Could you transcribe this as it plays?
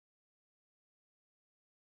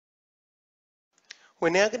We're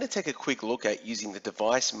now going to take a quick look at using the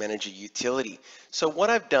Device Manager utility. So what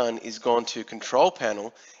I've done is gone to Control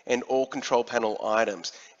Panel and all Control Panel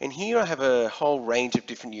items. And here I have a whole range of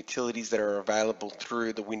different utilities that are available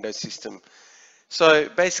through the Windows system. So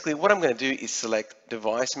basically what I'm going to do is select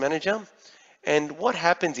Device Manager. And what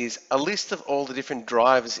happens is a list of all the different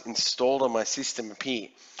drivers installed on my system appear.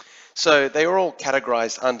 So they are all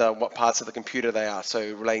categorized under what parts of the computer they are. So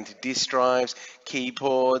relating to disk drives,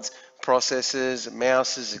 keyboards, processors,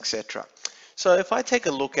 mouses, etc. So if I take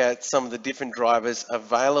a look at some of the different drivers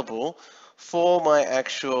available for my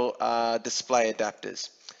actual display adapters.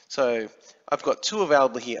 So I've got two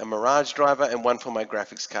available here, a Mirage driver and one for my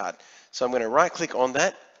graphics card. So I'm going to right click on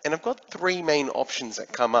that and I've got three main options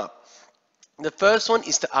that come up. The first one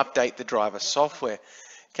is to update the driver software.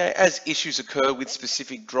 Okay, as issues occur with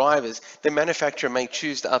specific drivers, the manufacturer may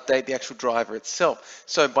choose to update the actual driver itself.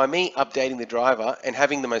 So by me updating the driver and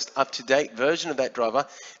having the most up-to-date version of that driver,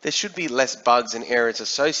 there should be less bugs and errors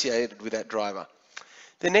associated with that driver.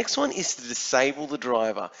 The next one is to disable the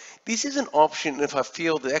driver. This is an option if I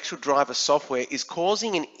feel the actual driver software is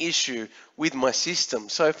causing an issue with my system.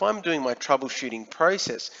 So if I'm doing my troubleshooting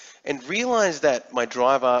process and realize that my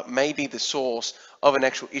driver may be the source of an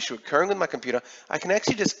actual issue occurring with my computer, I can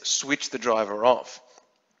actually just switch the driver off.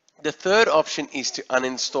 The third option is to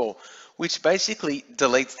uninstall, which basically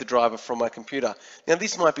deletes the driver from my computer. Now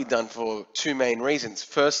this might be done for two main reasons.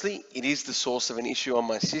 Firstly, it is the source of an issue on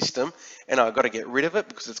my system and I've got to get rid of it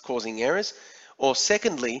because it's causing errors. Or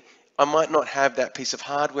secondly, I might not have that piece of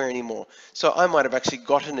hardware anymore. So I might have actually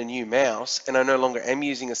gotten a new mouse and I no longer am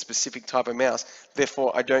using a specific type of mouse.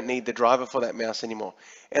 Therefore, I don't need the driver for that mouse anymore.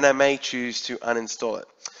 And I may choose to uninstall it.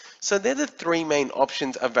 So they're the three main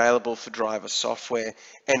options available for driver software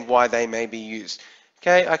and why they may be used.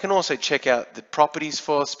 Okay, I can also check out the properties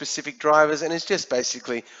for specific drivers and it's just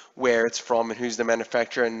basically where it's from and who's the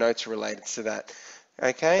manufacturer and notes related to that.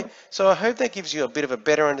 Okay, so I hope that gives you a bit of a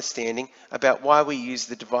better understanding about why we use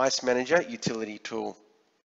the Device Manager utility tool.